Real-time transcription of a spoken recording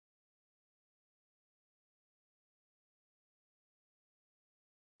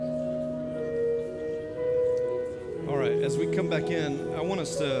As we come back in, I want to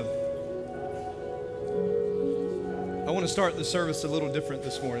start the service a little different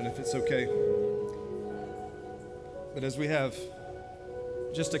this morning, if it's okay. But as we have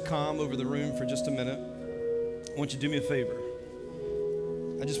just a calm over the room for just a minute, I want you to do me a favor.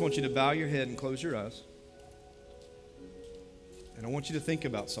 I just want you to bow your head and close your eyes. And I want you to think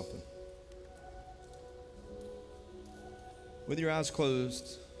about something. With your eyes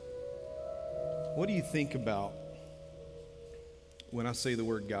closed, what do you think about when I say the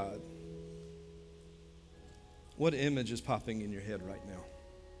word God? What image is popping in your head right now?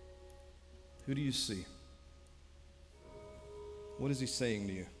 Who do you see? What is he saying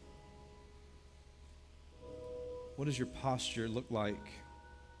to you? What does your posture look like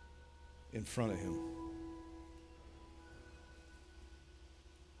in front of him?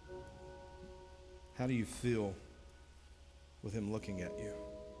 How do you feel with him looking at you?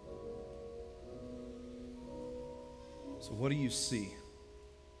 So what do you see?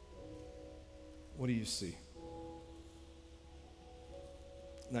 What do you see?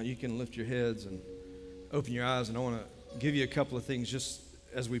 Now you can lift your heads and open your eyes, and I want to give you a couple of things just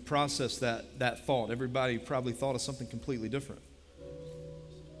as we process that thought. Everybody probably thought of something completely different.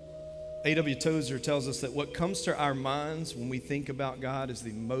 A.W. Tozer tells us that what comes to our minds when we think about God is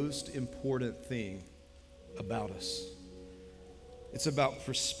the most important thing about us. It's about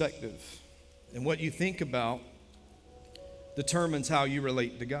perspective. And what you think about determines how you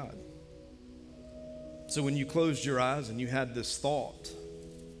relate to God. So when you closed your eyes and you had this thought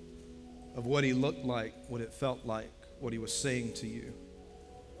of what he looked like, what it felt like, what he was saying to you,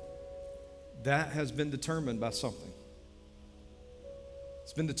 that has been determined by something.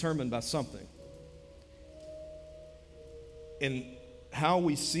 It's been determined by something. And how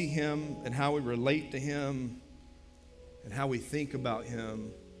we see him and how we relate to him and how we think about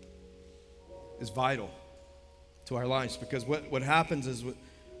him is vital to our lives, because what happens is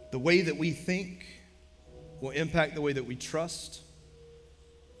the way that we think will impact the way that we trust.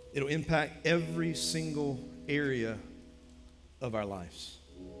 It'll impact every single area of our lives.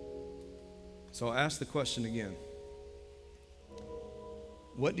 So I'll ask the question again.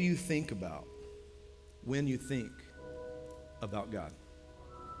 What do you think about when you think about God?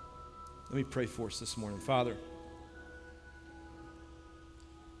 Let me pray for us this morning. Father,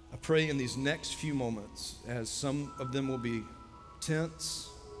 I pray in these next few moments, as some of them will be tense,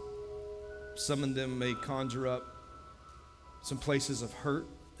 some of them may conjure up some places of hurt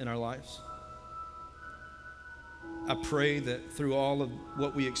in our lives. I pray that through all of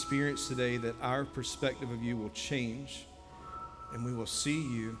what we experience today, that our perspective of you will change and we will see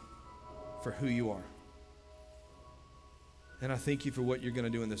you for who you are. And I thank you for what you're going to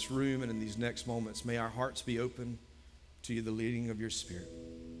do in this room and in these next moments. May our hearts be open to you, the leading of your Spirit.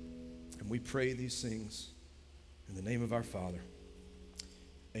 And we pray these things in the name of our Father.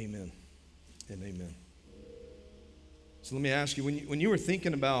 Amen and amen. So let me ask you, when you were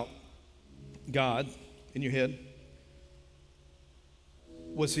thinking about God in your head,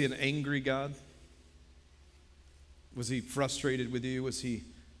 was he an angry God? Was he frustrated with you? Was he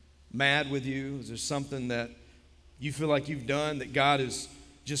mad with you? Is there something that you feel like you've done that God is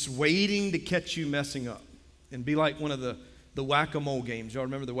just waiting to catch you messing up? And be like one of the whack-a-mole games. Y'all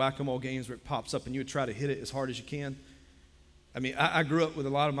remember the whack-a-mole games where it pops up and you would try to hit it as hard as you can? I mean, I grew up with a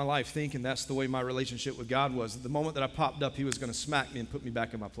lot of my life thinking that's the way my relationship with God was. The moment that I popped up, he was going to smack me and put me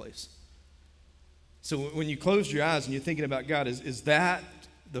back in my place. So when you closed your eyes and you're thinking about God, is that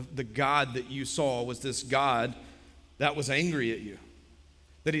the God that you saw? Was this God that was angry at you?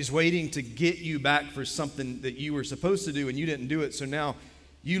 That he's waiting to get you back for something that you were supposed to do and you didn't do it, so now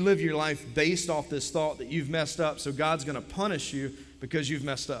you live your life based off this thought that you've messed up, so God's going to punish you because you've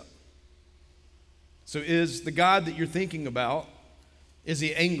messed up. So is the God that you're thinking about, is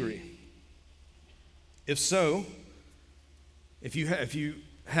he angry? If so, if you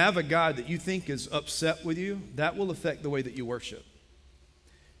have a God that you think is upset with you, that will affect the way that you worship.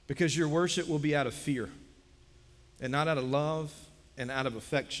 Because your worship will be out of fear and not out of love and out of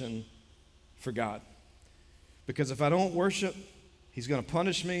affection for God. Because if I don't worship, he's going to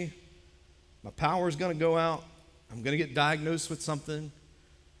punish me. My power is going to go out. I'm going to get diagnosed with something.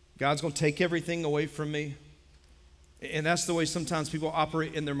 God's going to take everything away from me. And that's the way sometimes people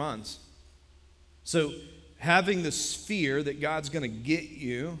operate in their minds. So having this fear that God's going to get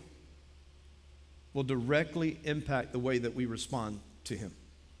you will directly impact the way that we respond to him.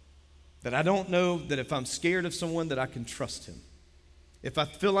 That I don't know that if I'm scared of someone that I can trust him. If I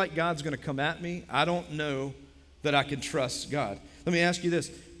feel like God's going to come at me, I don't know that I can trust God. Let me ask you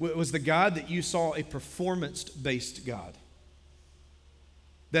this. Was the God that you saw a performance-based God?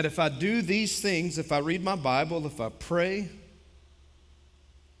 that if I do these things, if I read my Bible, if I pray,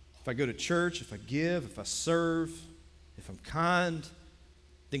 if I go to church, if I give, if I serve, if I'm kind,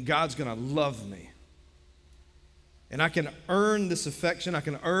 then God's going to love me. And I can earn this affection. I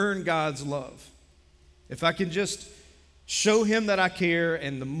can earn God's love. If I can just show him that I care,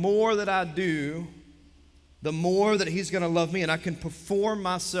 and the more that I do, the more that he's going to love me, and I can perform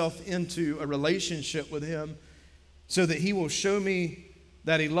myself into a relationship with him so that he will show me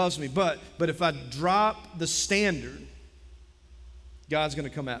that he loves me. But if I drop the standard, God's going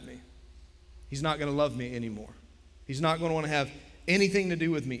to come at me. He's not going to love me anymore. He's not going to want to have anything to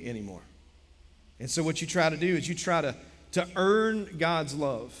do with me anymore. And so what you try to do is you try to earn God's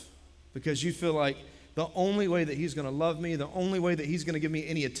love, because you feel like the only way that he's going to love me, the only way that he's going to give me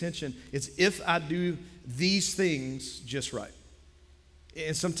any attention is if I do these things just right.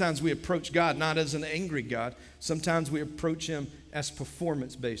 And sometimes we approach God not as an angry God. Sometimes we approach him as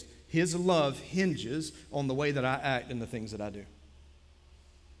performance-based. His love hinges on the way that I act and the things that I do.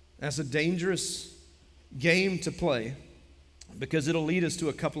 That's a dangerous game to play, because it'll lead us to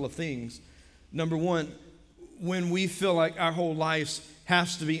a couple of things. Number one, when we feel like our whole life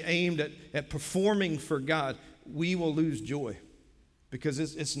has to be aimed at performing for God, we will lose joy, because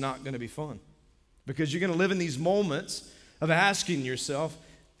it's not going to be fun. Because you're going to live in these moments of asking yourself,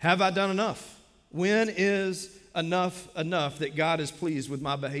 have I done enough? When is enough that God is pleased with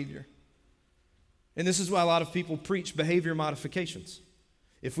my behavior? And this is why a lot of people preach behavior modifications.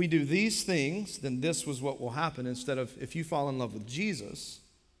 If we do these things, then this was what will happen, instead of if you fall in love with Jesus,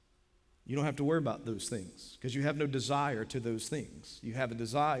 you don't have to worry about those things, because you have no desire to those things. You have a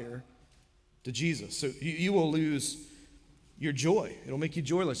desire to Jesus. So you will lose your joy. It'll make you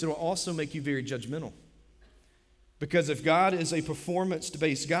joyless. It'll also make you very judgmental. Because if God is a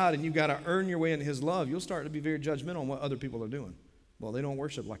performance-based God and you've got to earn your way into his love, you'll start to be very judgmental on what other people are doing. Well, they don't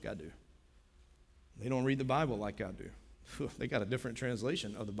worship like I do. They don't read the Bible like I do. They got a different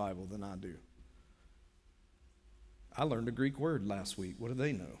translation of the Bible than I do. I learned a Greek word last week. What do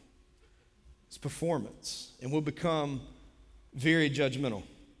they know? It's performance. And we'll become very judgmental.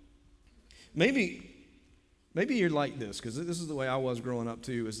 Maybe you're like this, because this is the way I was growing up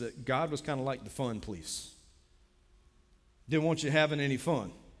too, is that God was kind of like the fun police. Didn't want you having any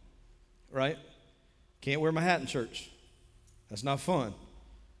fun, right? Can't wear my hat in church. That's not fun.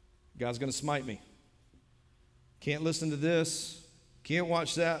 God's going to smite me. Can't listen to this. Can't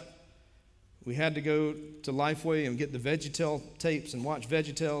watch that. We had to go to Lifeway and get the VeggieTale tapes and watch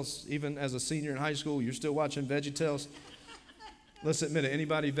VeggieTales. Even as a senior in high school, you're still watching VeggieTales. Let's admit it.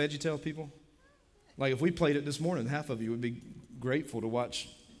 Anybody VeggieTales people? Like if we played it this morning, half of you would be grateful to watch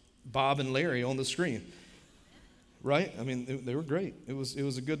Bob and Larry on the screen. Right? I mean, they were great. It was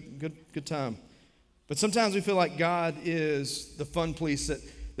a good time. But sometimes we feel like God is the fun police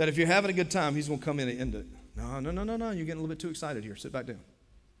that if you're having a good time, he's going to come in and end it. No. You're getting a little bit too excited here. Sit back down.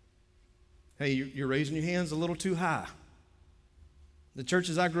 Hey, you're raising your hands a little too high. The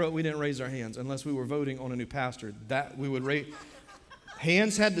churches I grew up, we didn't raise our hands unless we were voting on a new pastor. That we would raise.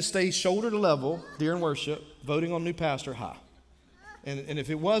 Hands had to stay shoulder to level during worship, voting on new pastor high. And if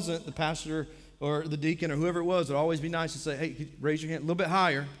it wasn't, the pastor or the deacon or whoever it was would always be nice to say, hey, raise your hand a little bit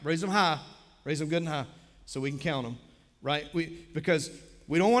higher. Raise them high. Raise them good and high so we can count them, right? Because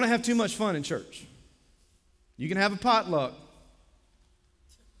we don't want to have too much fun in church. You can have a potluck,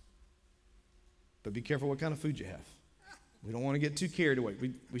 but be careful what kind of food you have. We don't want to get too carried away.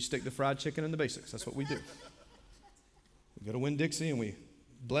 We stick to fried chicken and the basics. That's what we do. We go to Winn-Dixie and we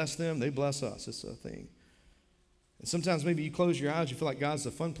bless them. They bless us. It's a thing. And sometimes maybe you close your eyes. You feel like God's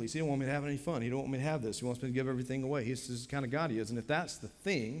the fun police. He don't want me to have any fun. He don't want me to have this. He wants me to give everything away. He's the kind of God he is. And if that's the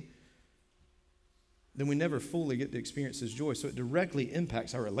thing, then we never fully get to experience his joy. So it directly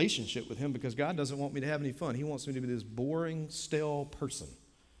impacts our relationship with him, because God doesn't want me to have any fun. He wants me to be this boring, stale person.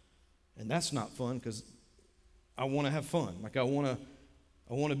 And that's not fun, because I want to have fun. Like I want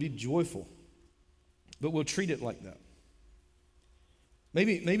to be joyful. But we'll treat it like that.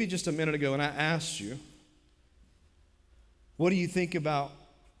 Maybe just a minute ago, and I asked you, what do you think about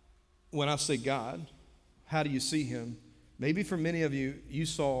when I say God? How do you see him? Maybe for many of you, you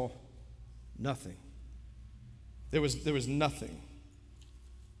saw nothing. There was nothing.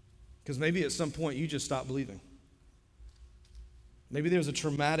 Because maybe at some point you just stopped believing. Maybe there was a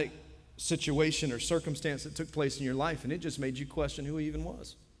traumatic situation or circumstance that took place in your life, and it just made you question who he even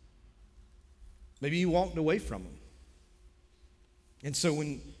was. Maybe you walked away from him. And so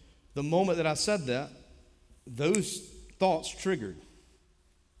when the moment that I said that, those thoughts triggered.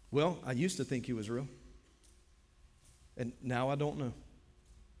 Well, I used to think he was real. And now I don't know.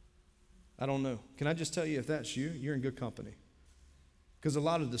 I don't know. Can I just tell you, if that's you, you're in good company. Because a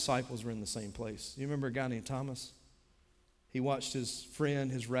lot of disciples were in the same place. You remember a guy named Thomas? He watched his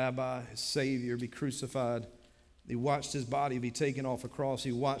friend, his rabbi, his Savior be crucified. He watched his body be taken off a cross.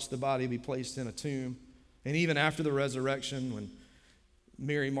 He watched the body be placed in a tomb. And even after the resurrection, when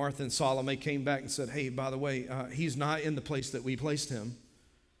Mary, Martha, and Salome came back and said, hey, by the way, he's not in the place that we placed him.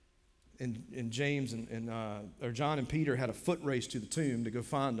 And James or John and Peter had a foot race to the tomb to go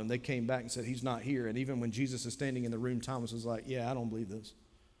find him. They came back and said, he's not here. And even when Jesus is standing in the room, Thomas was like, yeah, I don't believe this.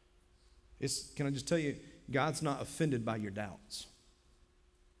 Can I just tell you, God's not offended by your doubts.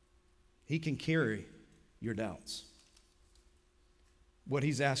 He can carry your doubts. What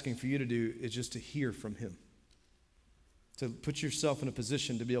he's asking for you to do is just to hear from him. To put yourself in a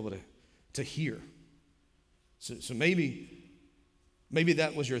position to be able to hear. So maybe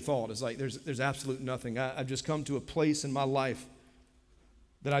that was your thought. It's like there's absolute nothing. I've just come to a place in my life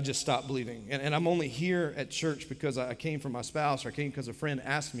that I just stopped believing. And I'm only here at church because I came from my spouse, or I came because a friend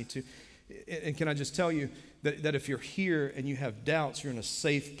asked me to. And can I just tell you that if you're here and you have doubts, you're in a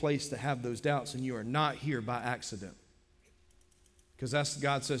safe place to have those doubts, and you are not here by accident. Because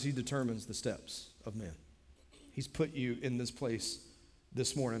God says he determines the steps of man. He's put you in this place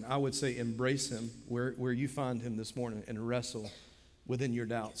this morning. I would say embrace him where you find him this morning and wrestle within your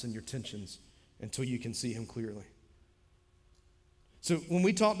doubts and your tensions until you can see him clearly. So when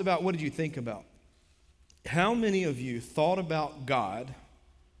we talked about what did you think about, how many of you thought about God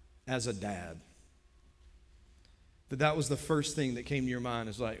as a dad? That was the first thing that came to your mind,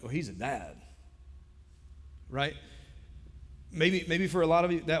 is like, well, he's a dad, right? Maybe for a lot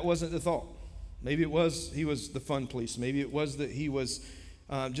of you that wasn't the thought. Maybe it was he was the fun police. Maybe it was that he was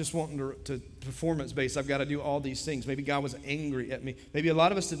just wanting to performance-based. I've got to do all these things. Maybe God was angry at me. Maybe a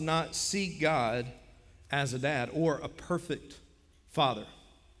lot of us did not see God as a dad or a perfect father.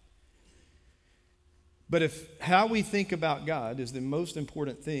 But if how we think about God is the most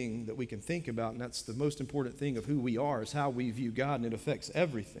important thing that we can think about, and that's the most important thing of who we are, is how we view God, and it affects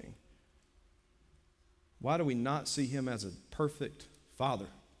everything, why do we not see him as a perfect father?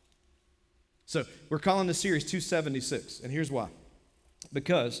 So we're calling this series 276, and here's why.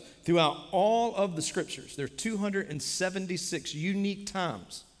 Because throughout all of the scriptures, there are 276 unique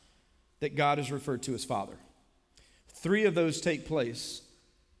times that God is referred to as Father. 3 of those take place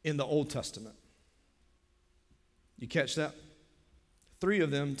in the Old Testament. You catch that? 3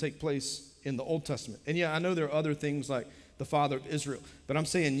 of them take place in the Old Testament. And yeah, I know there are other things like the Father of Israel, but I'm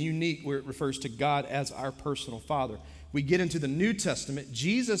saying unique where it refers to God as our personal Father. We get into the New Testament,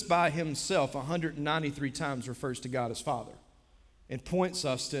 Jesus by himself 193 times refers to God as Father and points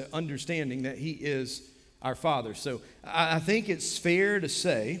us to understanding that he is our Father. So I think it's fair to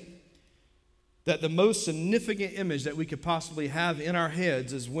say that the most significant image that we could possibly have in our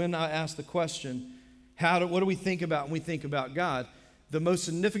heads is when I ask the question, what do we think about when we think about God? The most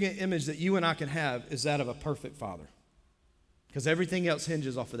significant image that you and I can have is that of a perfect father. Because everything else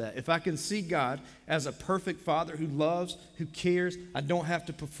hinges off of that. If I can see God as a perfect father who loves, who cares, I don't have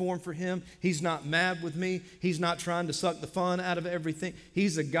to perform for him. He's not mad with me. He's not trying to suck the fun out of everything.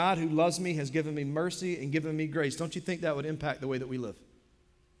 He's a God who loves me, has given me mercy, and given me grace. Don't you think that would impact the way that we live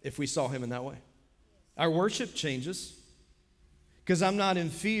if we saw him in that way? Our worship changes because I'm not in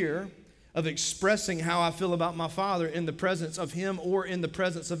fear of expressing how I feel about my Father in the presence of him or in the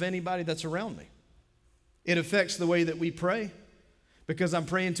presence of anybody that's around me. It affects the way that we pray because I'm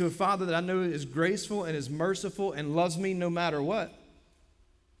praying to a Father that I know is graceful and is merciful and loves me no matter what.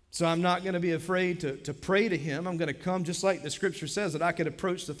 So I'm not going to be afraid to pray to him. I'm going to come just like the scripture says that I could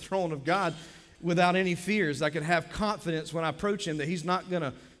approach the throne of God without any fears. I could have confidence when I approach him that he's not going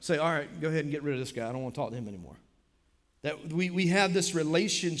to say, all right, go ahead and get rid of this guy. I don't want to talk to him anymore. That we have this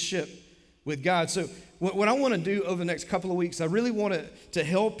relationship with God. So what I want to do over the next couple of weeks, I really want to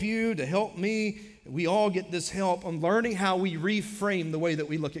help you, to help me. We all get this help on learning how we reframe the way that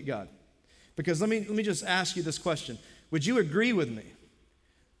we look at God. Because let me just ask you this question. Would you agree with me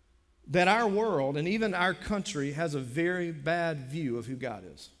that our world and even our country has a very bad view of who God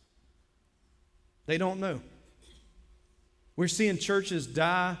is? They don't know. We're seeing churches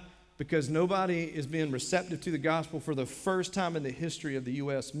die because nobody is being receptive to the gospel. For the first time in the history of the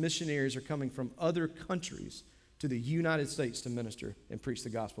U.S., missionaries are coming from other countries to the United States to minister and preach the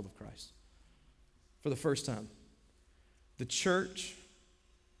gospel of Christ. For the first time. The church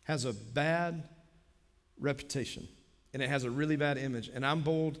has a bad reputation, and it has a really bad image. And I'm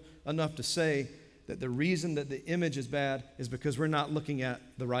bold enough to say that the reason that the image is bad is because we're not looking at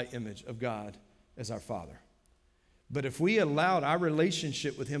the right image of God as our Father. But if we allowed our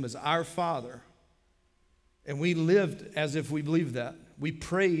relationship with him as our Father, and we lived as if we believed that, we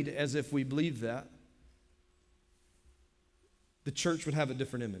prayed as if we believed that, the church would have a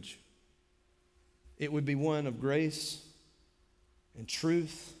different image. It would be one of grace and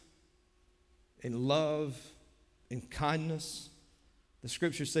truth and love and kindness. The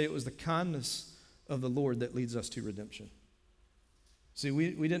scriptures say it was the kindness of the Lord that leads us to redemption. See,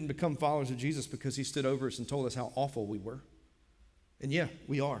 we didn't become followers of Jesus because he stood over us and told us how awful we were. And yeah,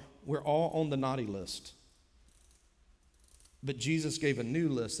 we are. We're all on the naughty list. But Jesus gave a new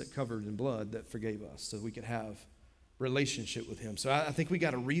list that covered in blood that forgave us so we could have relationship with him. So I think we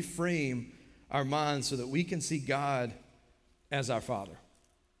got to reframe our minds so that we can see God as our Father.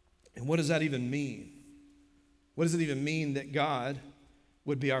 And what does that even mean? What does it even mean that God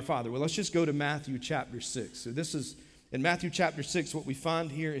would be our Father? Well, let's just go to Matthew chapter 6. So this is, in Matthew chapter 6, what we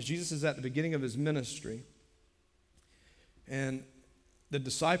find here is Jesus is at the beginning of his ministry. And the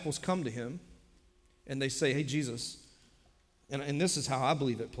disciples come to him and they say, hey, Jesus, and this is how I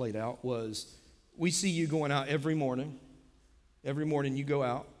believe it played out, was we see you going out every morning. Every morning you go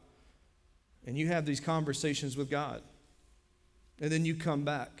out and you have these conversations with God. And then you come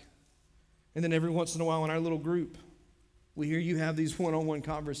back. And then every once in a while in our little group, we hear you have these one-on-one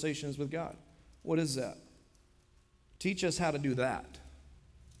conversations with God. What is that? Teach us how to do that.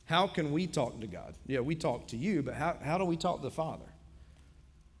 How can we talk to God? Yeah, we talk to you, but how do we talk to the Father?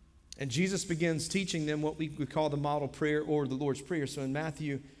 And Jesus begins teaching them what we would call the model prayer or the Lord's Prayer. So in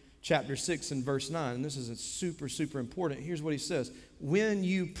Matthew chapter 6 and verse 9, and this is super, super important. Here's what he says. When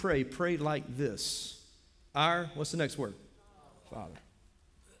you pray, pray like this. What's the next word? Father.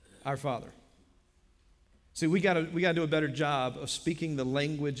 Our Father. See, we got to do a better job of speaking the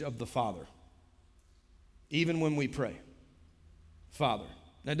language of the Father. Even when we pray. Father.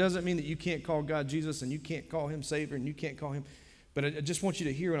 That doesn't mean that you can't call God Jesus and you can't call him Savior and you can't call him, but I just want you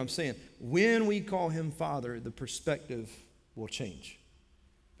to hear what I'm saying. When we call him Father, the perspective will change.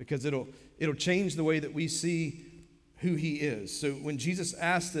 Because it'll change the way that we see who he is. So when Jesus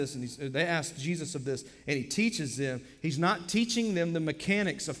asked this, and they asked Jesus of this, and he teaches them, he's not teaching them the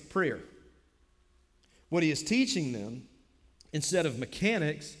mechanics of prayer. What he is teaching them, instead of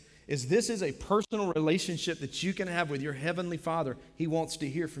mechanics, is this is a personal relationship that you can have with your heavenly Father. He wants to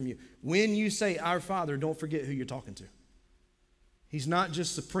hear from you. When you say, our Father, don't forget who you're talking to. He's not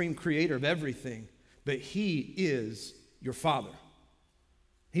just supreme creator of everything, but he is your Father.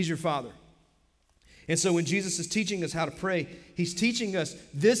 He's your Father. And so when Jesus is teaching us how to pray, he's teaching us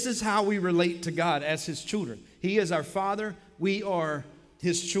this is how we relate to God as his children. He is our Father. We are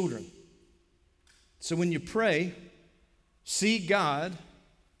his children. So when you pray, see God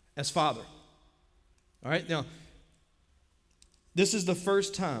as Father. All right, now, this is the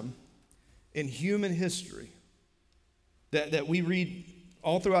first time in human history that we read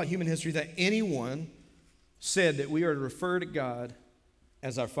all throughout human history that anyone said that we are to refer to God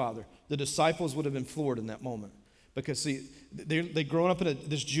as our Father. The disciples would have been floored in that moment because, see, they'd grown up in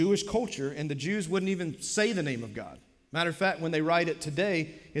this Jewish culture, and the Jews wouldn't even say the name of God. Matter of fact, when they write it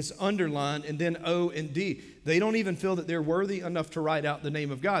today, it's underlined and then O and D. They don't even feel that they're worthy enough to write out the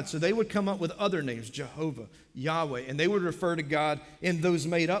name of God. So they would come up with other names, Jehovah, Yahweh, and they would refer to God in those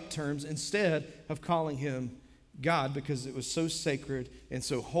made-up terms instead of calling him God because it was so sacred and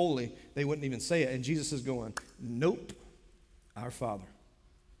so holy, they wouldn't even say it. And Jesus is going, nope, our Father.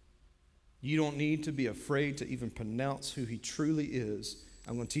 You don't need to be afraid to even pronounce who he truly is.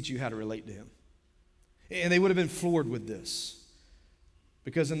 I'm going to teach you how to relate to him. And they would have been floored with this.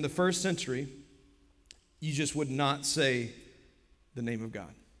 Because in the first century, you just would not say the name of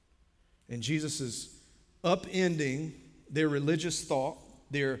God. And Jesus is upending their religious thought,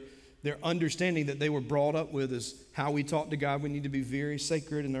 their understanding that they were brought up with is how we talk to God. We need to be very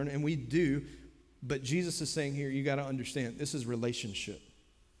sacred, and we do. But Jesus is saying here, you got to understand, this is relationship.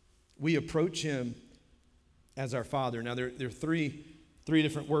 We approach him as our Father. Now, there are three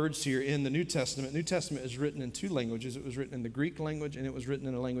different words here in the New Testament. New Testament is written in two languages. It was written in the Greek language, and it was written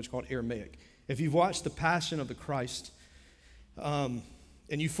in a language called Aramaic. If you've watched The Passion of the Christ, and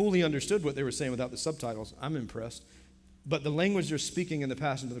you fully understood what they were saying without the subtitles, I'm impressed. But the language they're speaking in The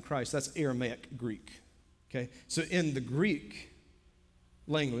Passion of the Christ, that's Aramaic Greek. Okay? So in the Greek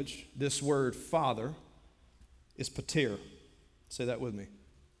language, this word Father is pater. Say that with me.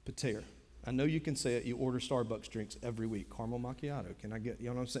 Pater. I know you can say it. You order Starbucks drinks every week. Caramel macchiato. Can I get, you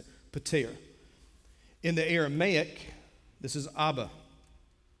know what I'm saying? Pater. In the Aramaic, this is Abba.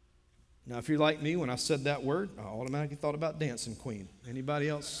 Now, if you're like me, when I said that word, I automatically thought about Dancing Queen. Anybody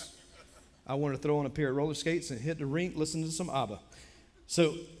else? I want to throw on a pair of roller skates and hit the rink, listen to some Abba.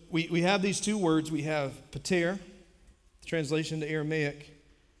 So we have these two words. We have pater. The translation to Aramaic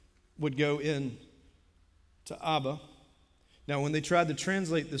would go in to Abba. Now, when they tried to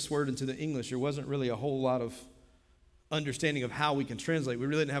translate this word into the English, there wasn't really a whole lot of understanding of how we can translate. We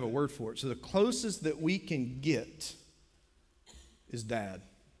really didn't have a word for it. So the closest that we can get is dad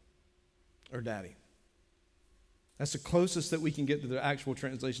or daddy. That's the closest that we can get to the actual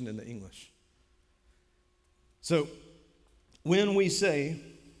translation into English. So when we say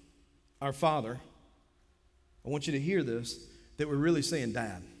our Father, I want you to hear this, that we're really saying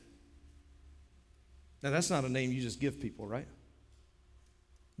dad. Now that's not a name you just give people, right?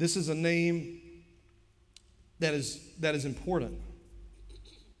 This is a name that is important.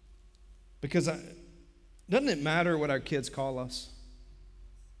 Because doesn't it matter what our kids call us?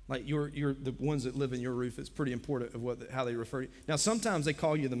 Like you're the ones that live in your roof, it's pretty important of how they refer to you. Now sometimes they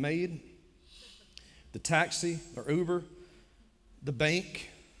call you the maid, the taxi or Uber, the bank.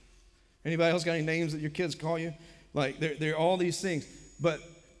 Anybody else got any names that your kids call you? Like they're all these things. But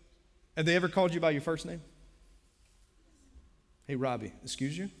have they ever called you by your first name? Hey, Robbie,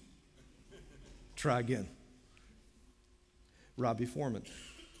 excuse you? Try again. Robbie Foreman.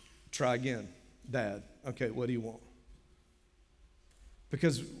 Try again. Dad. Okay, what do you want?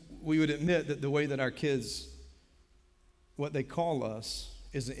 Because we would admit that the way that our kids, what they call us,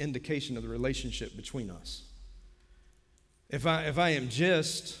 is an indication of the relationship between us. If I am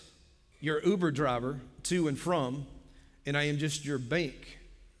just your Uber driver to and from, and I am just your bank,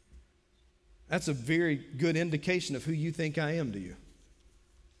 that's a very good indication of who you think I am to you.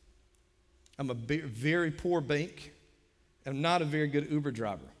 I'm a very poor bank, and I'm not a very good Uber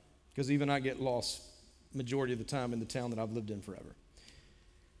driver, because even I get lost majority of the time in the town that I've lived in forever.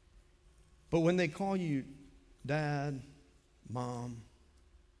 But when they call you dad, mom,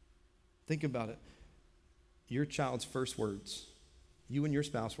 think about it. Your child's first words, you and your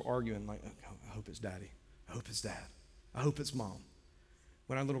spouse were arguing like, oh, I hope it's daddy. I hope it's dad. I hope it's mom.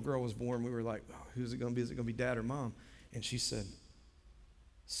 When our little girl was born, we were like, oh, who's it going to be? Is it going to be dad or mom? And she said,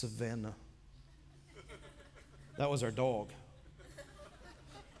 Savannah. That was our dog.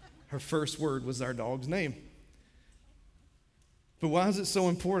 Her first word was our dog's name. But why is it so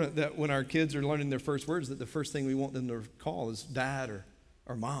important that when our kids are learning their first words, that the first thing we want them to call is dad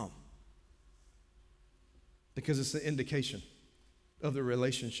or mom? Because it's the indication of the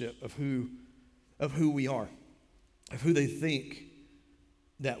relationship of who we are, of who they think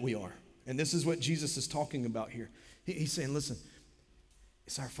that we are. And this is what Jesus is talking about here. He's saying, listen,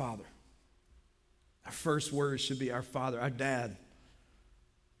 it's our Father. Our first words should be our Father, our dad.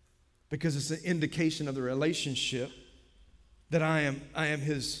 Because it's an indication of the relationship that I am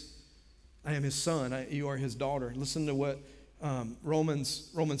his son, you are his daughter. Listen to what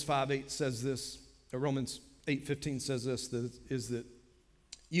Romans 5:8 says this, or Romans 8:15 says this, that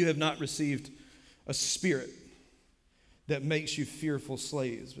you have not received a spirit that makes you fearful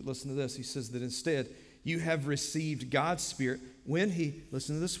slaves. But listen to this, he says that instead you have received God's Spirit when he,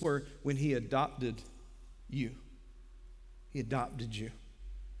 listen to this word, when he adopted you. He adopted you.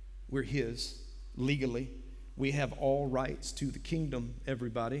 We're his legally. We have all rights to the kingdom,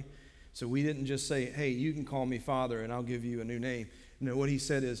 everybody. So we didn't just say, hey, you can call me Father and I'll give you a new name. No, what he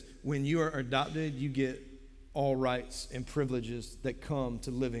said is, when you are adopted, you get all rights and privileges that come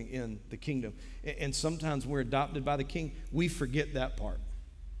to living in the kingdom. And sometimes we're adopted by the king, we forget that part.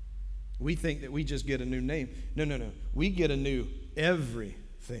 We think that we just get a new name. No. We get a new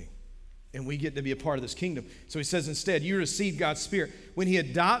everything. And we get to be a part of this kingdom. So he says instead, you received God's Spirit when he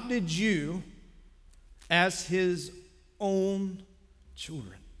adopted you as his own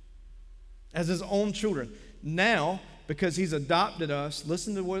children. As his own children. Now, because he's adopted us,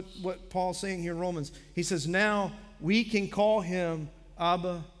 listen to what Paul's saying here in Romans. He says, now we can call him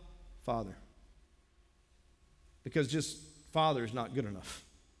Abba, Father. Because just Father is not good enough.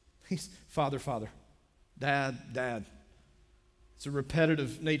 He's Father, Father. Dad, Dad. It's a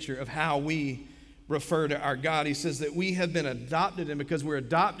repetitive nature of how we refer to our God. He says that we have been adopted, and because we're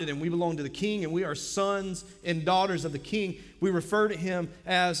adopted and we belong to the King and we are sons and daughters of the King, we refer to him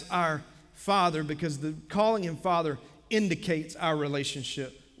as our Father, because calling him Father indicates our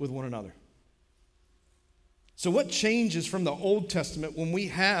relationship with one another. So what changes from the Old Testament when we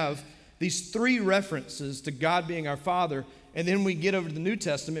have these three references to God being our Father, and then we get over to the New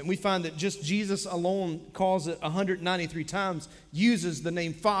Testament and we find that just Jesus alone calls it 193 times, uses the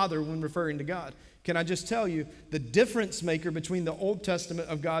name Father when referring to God. Can I just tell you, the difference maker between the Old Testament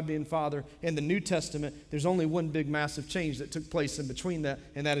of God being Father and the New Testament, there's only one big massive change that took place in between that,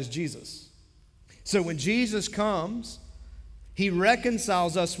 and that is Jesus. So when Jesus comes, he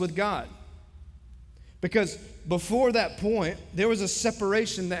reconciles us with God. Because before that point, there was a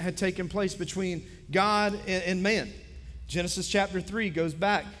separation that had taken place between God and man. Genesis chapter 3 goes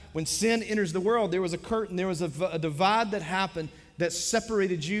back. When sin enters the world, there was a curtain, there was a divide that happened that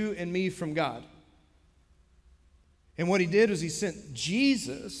separated you and me from God. And what he did was he sent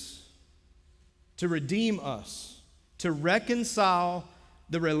Jesus to redeem us, to reconcile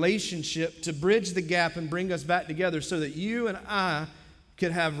the relationship, to bridge the gap and bring us back together so that you and I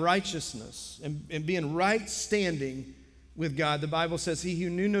could have righteousness and be in right standing with God. The Bible says he who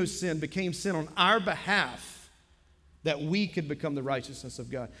knew no sin became sin on our behalf that we could become the righteousness of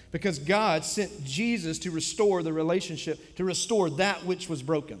God. Because God sent Jesus to restore the relationship, to restore that which was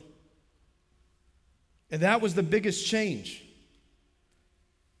broken. And that was the biggest change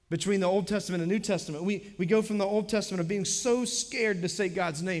between the Old Testament and New Testament. We go from the Old Testament of being so scared to say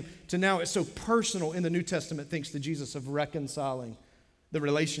God's name to now it's so personal in the New Testament thanks to Jesus of reconciling the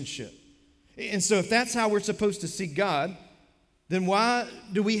relationship. And so if that's how we're supposed to see God, then why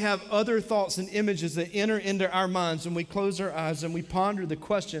do we have other thoughts and images that enter into our minds when we close our eyes and we ponder the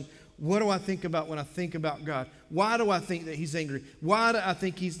question, what do I think about when I think about God? Why do I think that he's angry? Why do I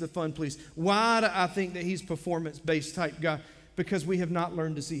think he's the fun police? Why do I think that he's performance-based type God? Because we have not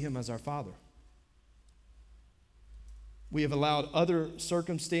learned to see him as our Father. We have allowed other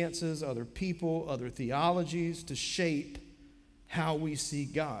circumstances, other people, other theologies to shape how we see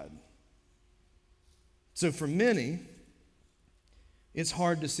God. So for many, it's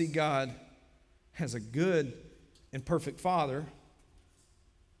hard to see God as a good and perfect Father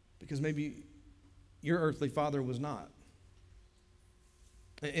because maybe your earthly father was not.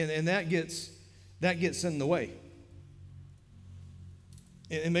 And that gets in the way.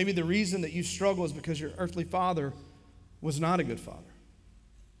 And maybe the reason that you struggle is because your earthly father was not a good father.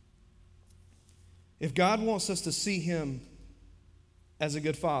 If God wants us to see him as a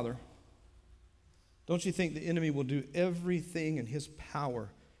good father, don't you think the enemy will do everything in his power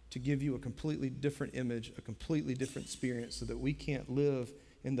to give you a completely different image, a completely different experience so that we can't live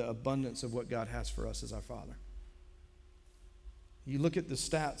in the abundance of what God has for us as our Father? You look at the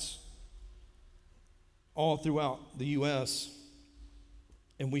stats all throughout the U.S.,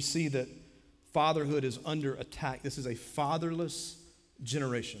 and we see that fatherhood is under attack. This is a fatherless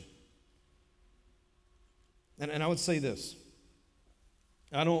generation. And I would say this.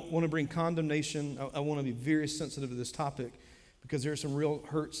 I don't want to bring condemnation. I want to be very sensitive to this topic because there are some real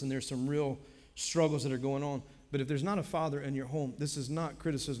hurts and there's some real struggles that are going on. But if there's not a father in your home, this is not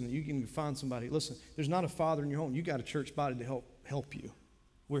criticism that you can find somebody. Listen, there's not a father in your home. You got a church body to help you.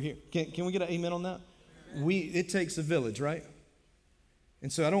 We're here. Can we get an amen on that? It takes a village, right?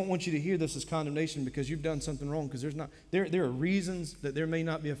 And so I don't want you to hear this as condemnation because you've done something wrong, because there are reasons that there may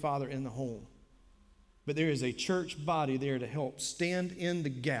not be a father in the home. But there is a church body there to help stand in the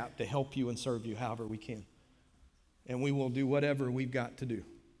gap to help you and serve you however we can. And we will do whatever we've got to do.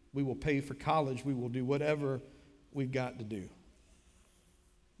 We will pay for college. We will do whatever we've got to do.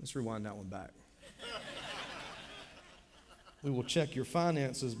 Let's rewind that one back. We will check your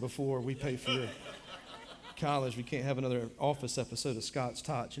finances before we pay for your college. We can't have another Office episode of Scott's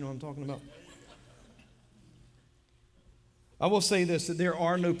Tots. You know what I'm talking about? I will say this, that there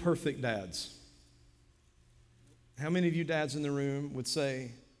are no perfect dads. How many of you dads in the room would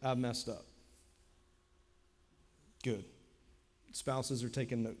say, I've messed up? Good. Spouses are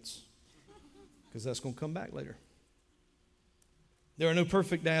taking notes because that's going to come back later. There are no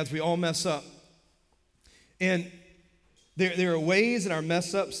perfect dads. We all mess up. And there are ways in our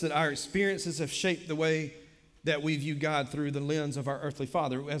mess ups that our experiences have shaped the way that we view God through the lens of our earthly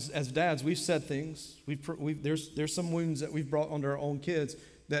father. As dads, we've said things. There's some wounds that we've brought onto our own kids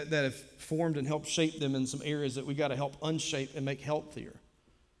that have formed and helped shape them in some areas that we've got to help unshape and make healthier.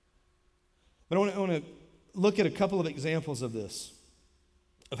 But I want to look at a couple of examples of this,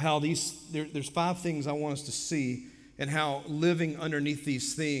 of how there's 5 things I want us to see, and how living underneath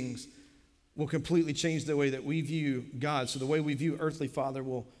these things will completely change the way that we view God. So the way we view earthly father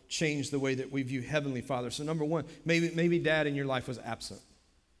will change the way that we view heavenly father. So number 1, maybe dad in your life was absent.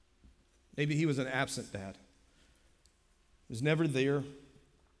 Maybe he was an absent dad. He was never there.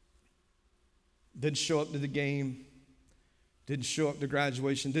 Didn't show up to the game. Didn't show up to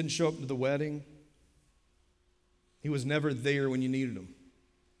graduation. Didn't show up to the wedding. He was never there when you needed him.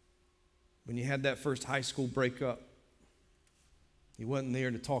 When you had that first high school breakup, he wasn't there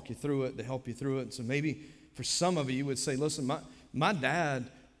to talk you through it, to help you through it. So maybe for some of you would say, listen, my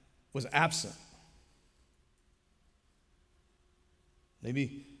dad was absent.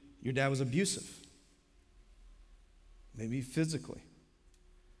 Maybe your dad was abusive. Maybe physically.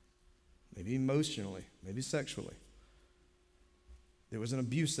 Maybe emotionally. Maybe sexually. There was an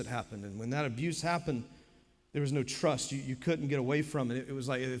abuse that happened. And when that abuse happened, there was no trust. You couldn't get away from it. It was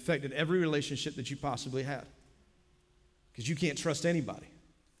like it affected every relationship that you possibly had. Because you can't trust anybody.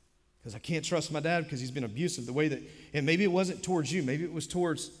 Because I can't trust my dad because he's been abusive the way that, and maybe it wasn't towards you. Maybe it was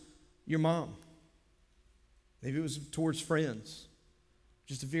towards your mom. Maybe it was towards friends.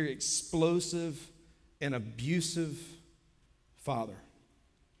 Just a very explosive and abusive father.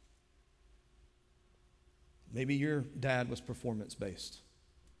 Maybe your dad was performance-based.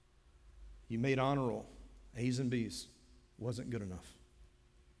 You made honor roll, A's and B's. Wasn't good enough.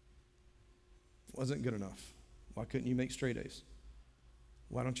 Wasn't good enough. Why couldn't you make straight A's?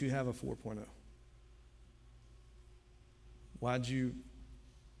 Why don't you have a 4.0? Why'd you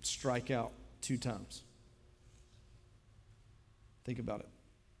strike out 2 times? Think about it.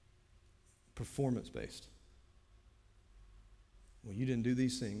 Performance-based. Well, you didn't do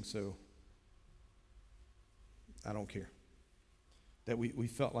these things, so I don't care. That we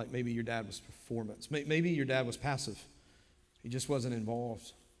felt like maybe your dad was performance. Maybe your dad was passive. He just wasn't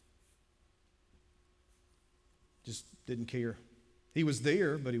involved. Just didn't care. He was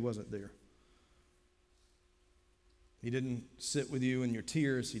there, but he wasn't there. He didn't sit with you in your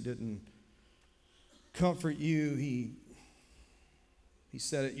tears. He didn't comfort you. He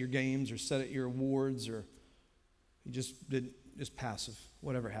sat at your games or sat at your awards, or he just passive.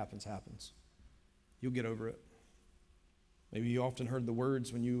 Whatever happens, happens. You'll get over it. Maybe you often heard the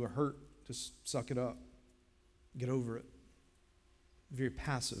words when you were hurt, just suck it up. Get over it. Very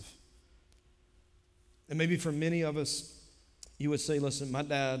passive. And maybe for many of us, you would say, listen, my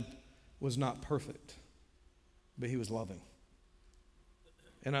dad was not perfect, but he was loving.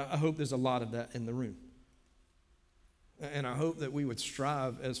 And I hope there's a lot of that in the room. And I hope that we would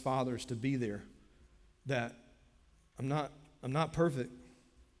strive as fathers to be there. That I'm not perfect,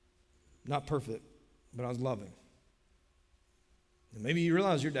 but I was loving. And maybe you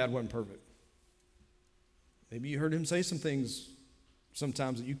realize your dad wasn't perfect. Maybe you heard him say some things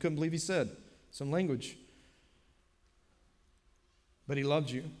sometimes that you couldn't believe he said, some language. But he loved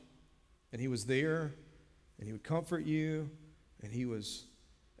you, and he was there, and he would comfort you, and he was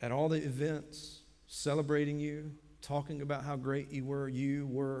at all the events celebrating you, talking about how great you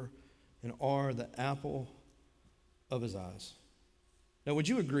were and are the apple of his eyes. Now, would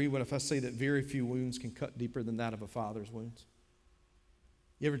you agree if I say that very few wounds can cut deeper than that of a father's wounds?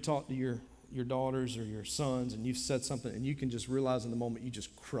 You ever talk to your daughters or your sons and you've said something and you can just realize in the moment you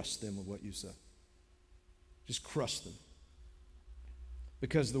just crushed them with what you said? Just crushed them.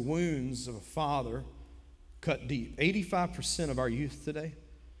 Because the wounds of a father cut deep. 85% of our youth today,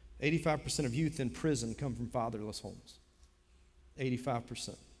 85% of youth in prison come from fatherless homes.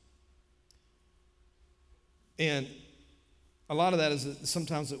 85%. And a lot of that is that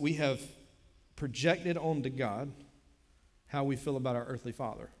sometimes that we have projected onto God how we feel about our earthly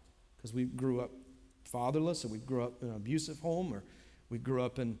father. Because we grew up fatherless, or we grew up in an abusive home, or we grew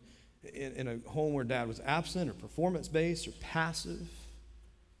up in a home where dad was absent or performance-based or passive.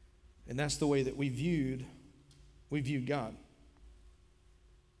 And that's the way that we viewed God.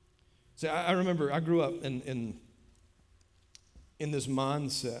 See, I remember I grew up in this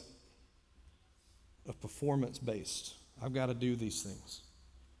mindset of performance-based. I've got to do these things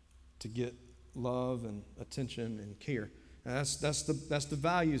to get love and attention and care. And that's the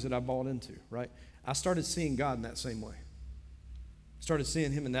values that I bought into, right? I started seeing God in that same way. Started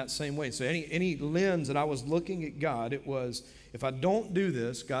seeing him in that same way. So any lens that I was looking at God, it was, if I don't do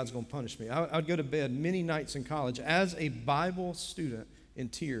this, God's going to punish me. I'd go to bed many nights in college as a Bible student in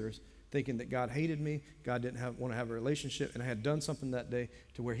tears, thinking that God hated me, God didn't want to have a relationship, and I had done something that day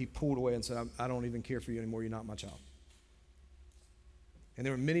to where he pulled away and said, I don't even care for you anymore, you're not my child. And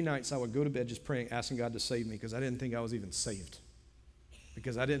there were many nights I would go to bed just praying, asking God to save me, because I didn't think I was even saved.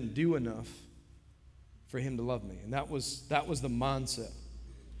 Because I didn't do enough for him to love me. And that was the mindset.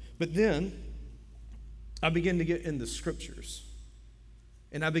 But then I began to get in the scriptures.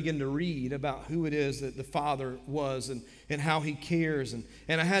 And I began to read about who it is that the Father was and how he cares. And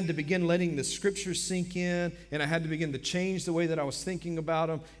I had to begin letting the scriptures sink in, and I had to begin to change the way that I was thinking about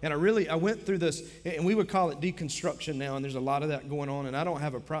them. And I went through this, and we would call it deconstruction now, and there's a lot of that going on. And I don't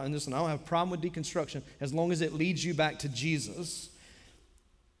have a problem. Listen, I don't have a problem with deconstruction as long as it leads you back to Jesus.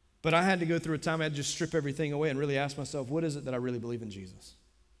 But I had to go through a time I had to just strip everything away and really ask myself, what is it that I really believe in Jesus?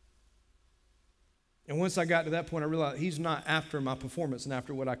 And once I got to that point, I realized he's not after my performance and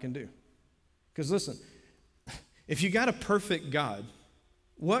after what I can do. Because listen, if you got a perfect God,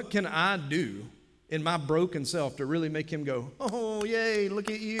 what can I do in my broken self to really make him go, oh, yay, look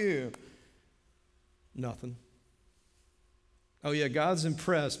at you? Nothing. Oh, yeah, God's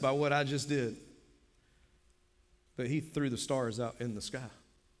impressed by what I just did. But he threw the stars out in the sky.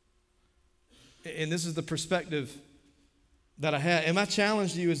 And this is the perspective that I had. And my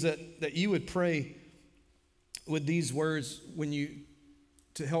challenge to you is that you would pray with these words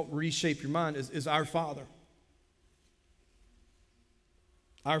to help reshape your mind is our Father.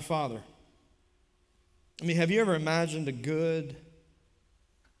 Our Father. I mean, have you ever imagined a good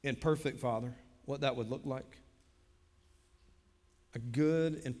and perfect father, what that would look like? A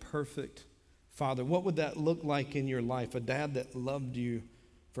good and perfect father. What would that look like in your life? A dad that loved you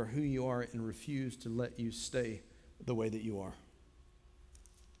for who you are and refused to let you stay the way that you are.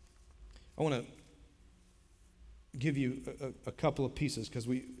 I want to give you a couple of pieces because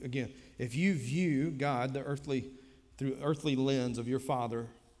again, if you view God through earthly lens of your father,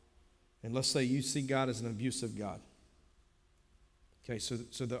 and let's say you see God as an abusive God. Okay,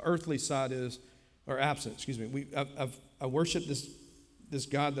 so the earthly side or absent, excuse me. I worship this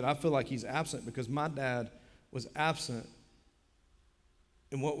God that I feel like he's absent because my dad was absent.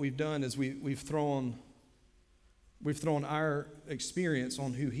 And what we've done is we've thrown our experience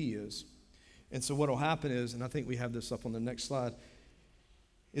on who he is. And so what will happen is, and I think we have this up on the next slide,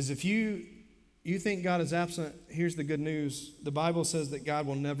 is if you think God is absent, here's the good news. The Bible says that God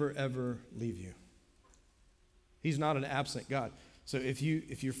will never, ever leave you. He's not an absent God. So if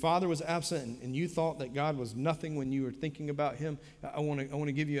your father was absent and you thought that God was nothing when you were thinking about him, I want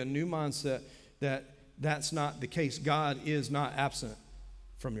to give you a new mindset that that's not the case. God is not absent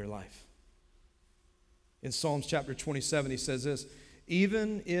from your life. In Psalms chapter 27, he says this,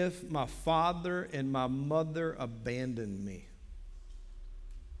 even if my father and my mother abandon me,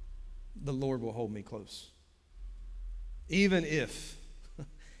 the Lord will hold me close. Even if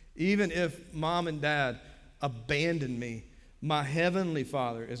mom and dad abandon me, my heavenly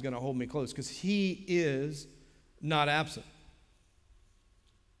Father is going to hold me close because he is not absent.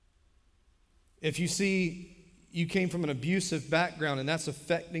 If you see you came from an abusive background and that's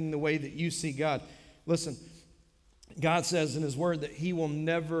affecting the way that you see God, listen, God says in his word that he will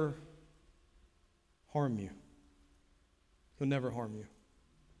never harm you. He'll never harm you.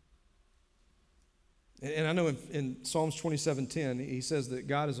 And I know in Psalms 27:10, he says that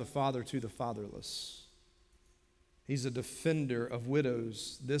God is a father to the fatherless. He's a defender of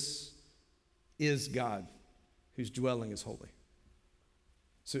widows. This is God whose dwelling is holy.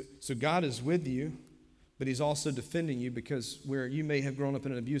 So God is with you, but he's also defending you because where you may have grown up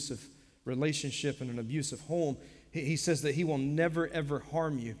in an abusive relationship and an abusive home, he says that he will never, ever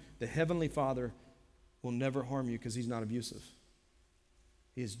harm you. The Heavenly Father will never harm you because he's not abusive.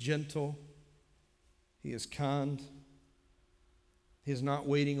 He is gentle. He is kind. He is not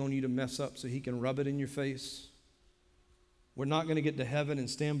waiting on you to mess up so he can rub it in your face. We're not going to get to heaven and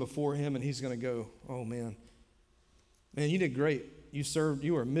stand before him and he's going to go, oh man, you did great.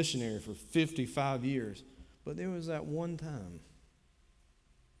 You were a missionary for 55 years. But there was that one time.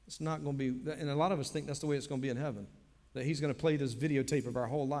 It's not going to be, and a lot of us think that's the way it's going to be in heaven. That he's going to play this videotape of our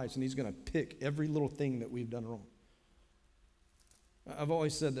whole lives and he's going to pick every little thing that we've done wrong. I've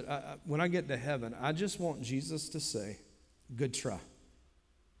always said that when I get to heaven, I just want Jesus to say, good try.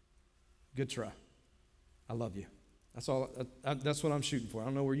 Good try. I love you. That's all. That's what I'm shooting for. I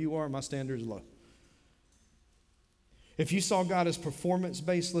don't know where you are. My standard is low. If you saw God as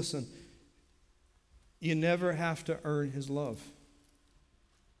performance-based, listen, you never have to earn his love.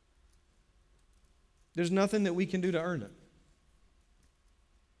 There's nothing that we can do to earn it.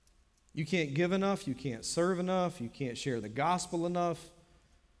 You can't give enough. You can't serve enough. You can't share the gospel enough.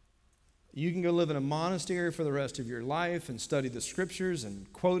 You can go live in a monastery for the rest of your life and study the scriptures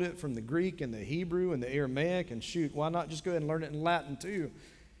and quote it from the Greek and the Hebrew and the Aramaic and shoot, why not just go ahead and learn it in Latin too?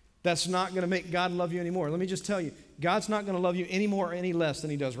 That's not going to make God love you anymore. Let me just tell you, God's not going to love you any more or any less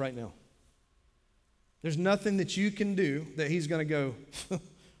than he does right now. There's nothing that you can do that he's going to go,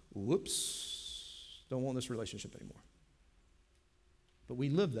 whoops, don't want this relationship anymore. But we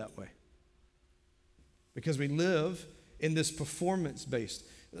live that way because we live in this performance-based.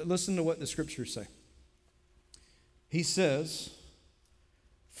 Listen to what the scriptures say. He says,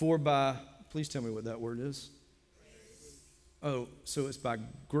 please tell me what that word is. Oh, so it's by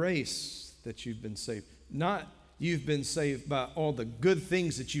grace that you've been saved. Not you've been saved by all the good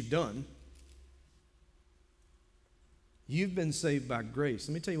things that you've done. You've been saved by grace.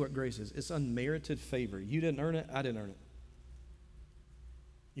 Let me tell you what grace is. It's unmerited favor. You didn't earn it. I didn't earn it.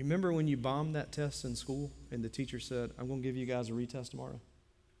 You remember when you bombed that test in school and the teacher said, I'm going to give you guys a retest tomorrow?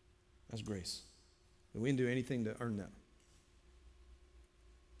 That's grace. And we didn't do anything to earn that.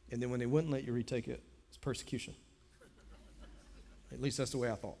 And then when they wouldn't let you retake it, it's persecution. At least that's the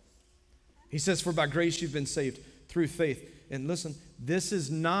way I thought. He says, for by grace you've been saved through faith. And listen, this is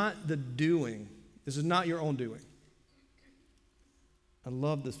not the doing. This is not your own doing. I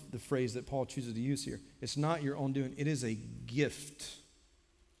love the phrase that Paul chooses to use here. It's not your own doing. It is a gift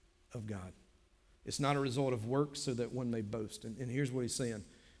of God. It's not a result of works so that one may boast. And here's what he's saying.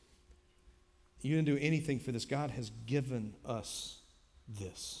 You didn't do anything for this. God has given us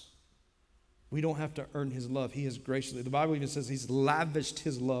this. We don't have to earn his love. He has graciously. The Bible even says he's lavished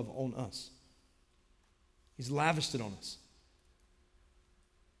his love on us. He's lavished it on us.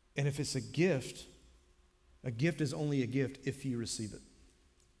 And if it's a gift is only a gift if you receive it.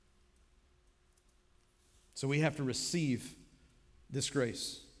 So we have to receive this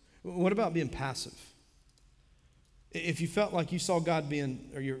grace. What about being passive? If you felt like you saw God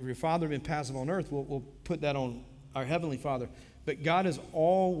being, or your Father being passive on earth, we'll put that on our Heavenly Father. But God is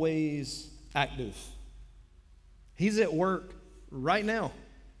always active. He's at work right now.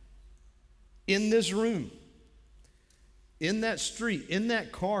 In this room. In that street. In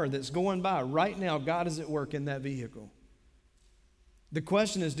that car that's going by. Right now, God is at work in that vehicle. The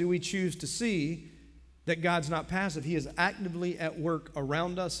question is, do we choose to see that God's not passive? He is actively at work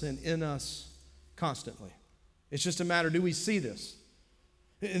around us and in us constantly. It's just a matter, do we see this?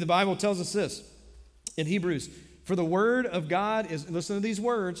 And the Bible tells us this in Hebrews. For the word of God is, listen to these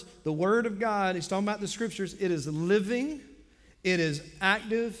words, the word of God, he's talking about the scriptures, it is living, it is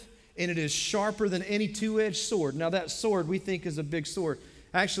active, and it is sharper than any two-edged sword. Now that sword we think is a big sword.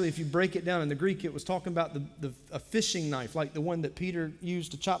 Actually, if you break it down in the Greek, it was talking about a fishing knife, like the one that Peter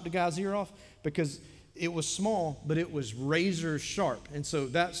used to chop the guy's ear off, because it was small, but it was razor sharp. And so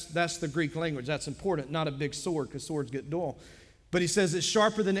that's the Greek language. That's important, not a big sword, because swords get dull. But he says it's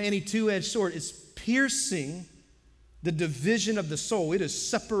sharper than any two-edged sword. It's piercing the division of the soul. It is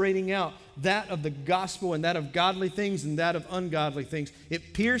separating out that of the gospel and that of godly things and that of ungodly things.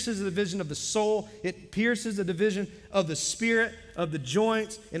 It pierces the division of the soul. It pierces the division of the spirit, of the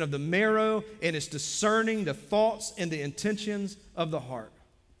joints, and of the marrow, and it's discerning the thoughts and the intentions of the heart.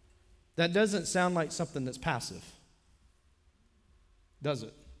 That doesn't sound like something that's passive, does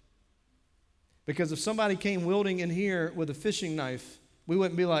it? Because if somebody came wielding in here with a fishing knife, we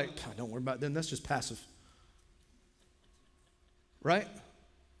wouldn't be like, don't worry about them, that's just passive. Right?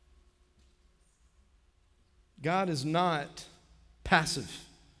 God is not passive.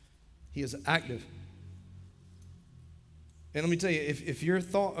 He is active. And let me tell you, if your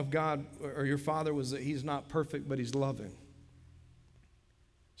thought of God or your Father was that he's not perfect, but he's loving,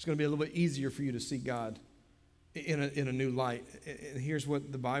 it's going to be a little bit easier for you to see God in a new light. And here's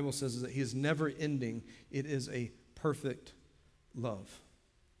what the Bible says, is that he is never ending. It is a perfect love.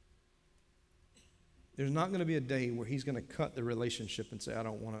 There's not going to be a day where he's going to cut the relationship and say, I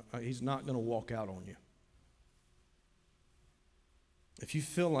don't want to. He's not going to walk out on you. If you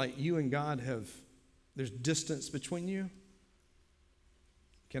feel like you and God there's distance between you,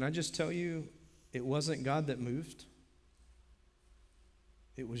 can I just tell you, it wasn't God that moved.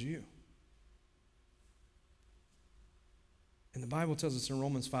 It was you. And the Bible tells us in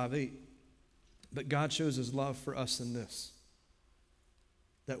Romans 5:8, but God shows his love for us in this,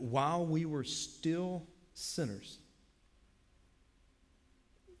 that while we were still sinners,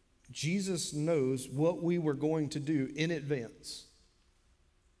 Jesus knows what we were going to do in advance.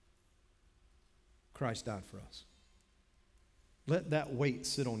 Christ died for us. Let that weight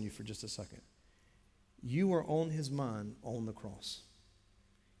sit on you for just a second. You were on his mind on the cross.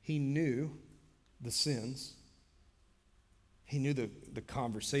 He knew the sins. He knew the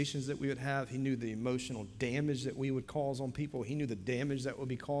conversations that we would have. He knew the emotional damage that we would cause on people. He knew the damage that would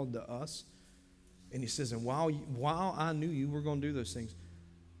be caused to us. And he says, and while I knew you were going to do those things,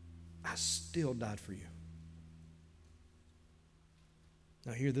 I still died for you.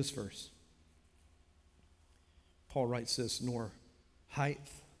 Now hear this verse. Paul writes this, nor height,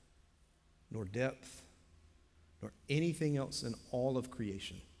 nor depth, nor anything else in all of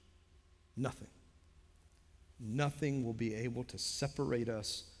creation. Nothing will be able to separate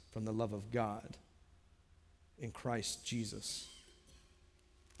us from the love of God in Christ Jesus,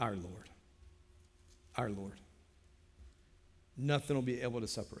 our Lord. Our Lord. Nothing will be able to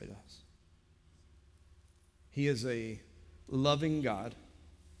separate us. He is a loving God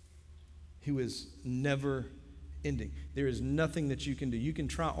who is never ending. There is nothing that you can do. You can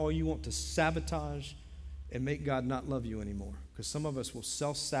try all you want to sabotage and make God not love you anymore. Because some of us will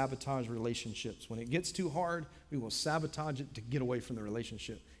self-sabotage relationships. When it gets too hard, we will sabotage it to get away from the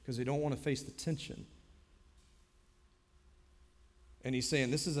relationship because we don't want to face the tension. And he's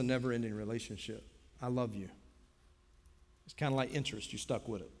saying, this is a never-ending relationship. I love you. It's kind of like interest. You stuck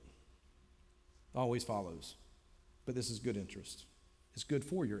with it. Always follows. But this is good interest. It's good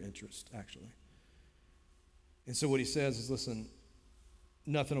for your interest, actually. And so what he says is, listen,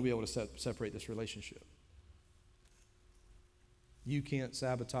 nothing will be able to separate this relationship. You can't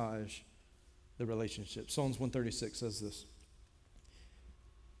sabotage the relationship. Psalms 136 says this.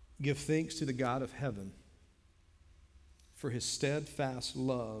 Give thanks to the God of heaven, for his steadfast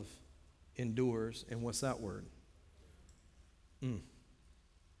love endures. And what's that word?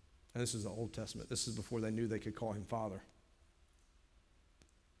 And this is the Old Testament. This is before they knew they could call him Father.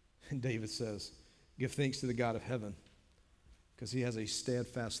 And David says, give thanks to the God of heaven, because he has a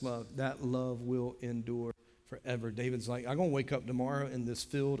steadfast love. That love will endure forever. David's like, I'm going to wake up tomorrow in this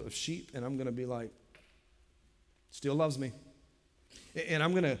field of sheep, and I'm going to be like, still loves me. And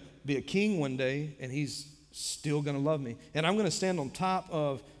I'm going to be a king one day, and he's still going to love me. And I'm going to stand on top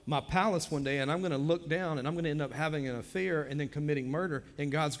of my palace one day, and I'm going to look down, and I'm going to end up having an affair and then committing murder,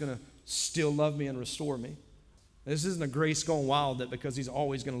 and God's going to still love me and restore me. This isn't a grace going wild that because he's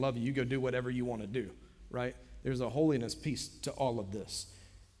always going to love you, you go do whatever you want to do, right? There's a holiness piece to all of this.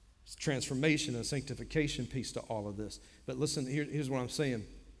 It's transformation and sanctification piece to all of this. But listen, here's what I'm saying,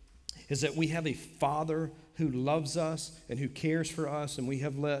 is that we have a Father who loves us and who cares for us, and we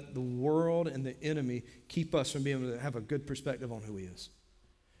have let the world and the enemy keep us from being able to have a good perspective on who he is.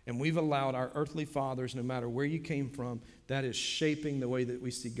 And we've allowed our earthly fathers, no matter where you came from, that is shaping the way that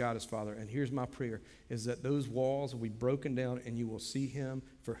we see God as Father. And here's my prayer, is that those walls will be broken down and you will see him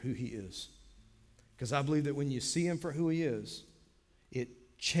for who he is. Because I believe that when you see him for who he is, it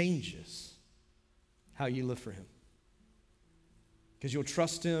changes how you live for him. Because you'll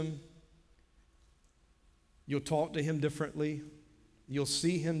trust him. You'll talk to him differently. You'll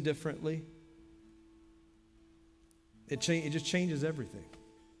see him differently. It just changes everything.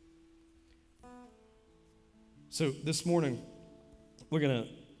 So this morning, I'm going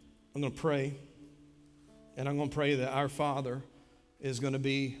to pray, and I'm going to pray that our Father is going to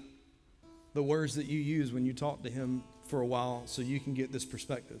be the words that you use when you talk to him for a while so you can get this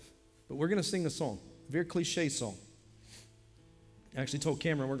perspective. But we're going to sing a song, a very cliche song. I actually told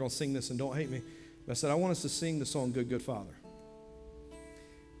Cameron we're going to sing this, and don't hate me. But I said, I want us to sing the song, Good, Good Father,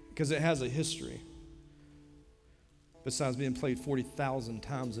 because it has a history besides being played 40,000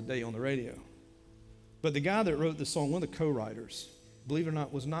 times a day on the radio. But the guy that wrote the song, one of the co-writers, believe it or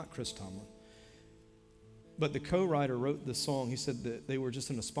not, was not Chris Tomlin. But the co-writer wrote the song. He said that they were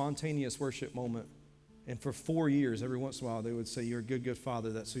just in a spontaneous worship moment. And for 4 years, every once in a while, they would say, you're a good, good father.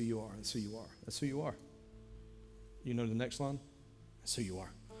 That's who you are. That's who you are. That's who you are. You know the next line? That's who you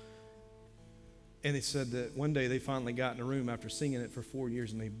are. And they said that one day they finally got in a room after singing it for 4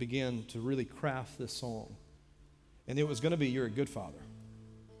 years, and they began to really craft this song. And it was going to be, you're a good father.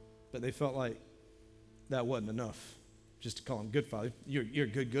 But they felt like that wasn't enough just to call him good father. You're a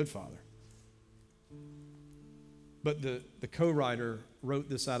good, good father. But the co-writer wrote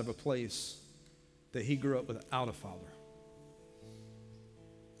this out of a place that he grew up without a father.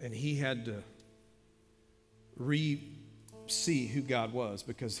 And he had to see who God was,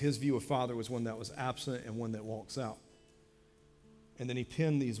 because his view of father was one that was absent and one that walks out. And then he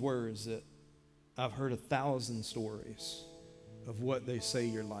penned these words that I've heard 1,000 stories of what they say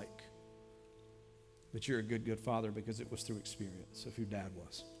you're like. But you're a good, good father because it was through experience of who dad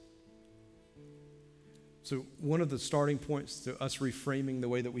was. So one of the starting points to us reframing the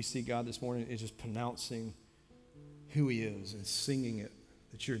way that we see God this morning is just pronouncing who he is and singing it,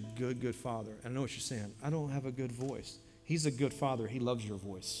 that you're a good, good father. And I know what you're saying. I don't have a good voice. He's a good father. He loves your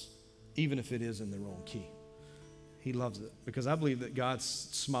voice, even if it is in the wrong key. He loves it, because I believe that God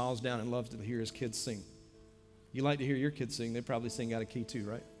smiles down and loves to hear his kids sing. You like to hear your kids sing. They probably sing out of key too,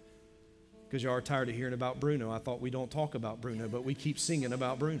 right? Because you are tired of hearing about Bruno. I thought we don't talk about Bruno, but we keep singing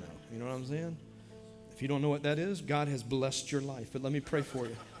about Bruno. You know what I'm saying? If you don't know what that is, God has blessed your life. But let me pray for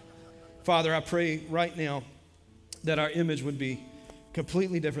you. Father, I pray right now that our image would be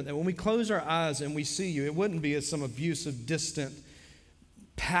completely different. That when we close our eyes and we see you, it wouldn't be as some abusive, distant,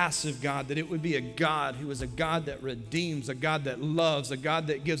 passive God. That it would be a God who is a God that redeems, a God that loves, a God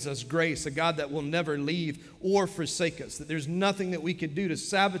that gives us grace, a God that will never leave or forsake us. That there's nothing that we could do to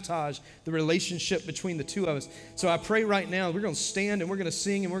sabotage the relationship between the two of us. So I pray right now, we're going to stand and we're going to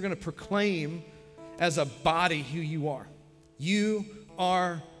sing and we're going to proclaim as a body who you are. You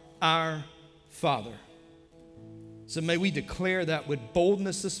are our Father. So may we declare that with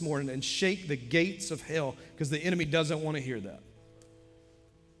boldness this morning and shake the gates of hell, because the enemy doesn't want to hear that.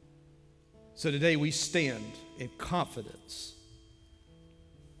 So today we stand in confidence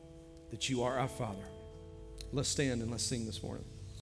that you are our Father. Let's stand and let's sing this morning.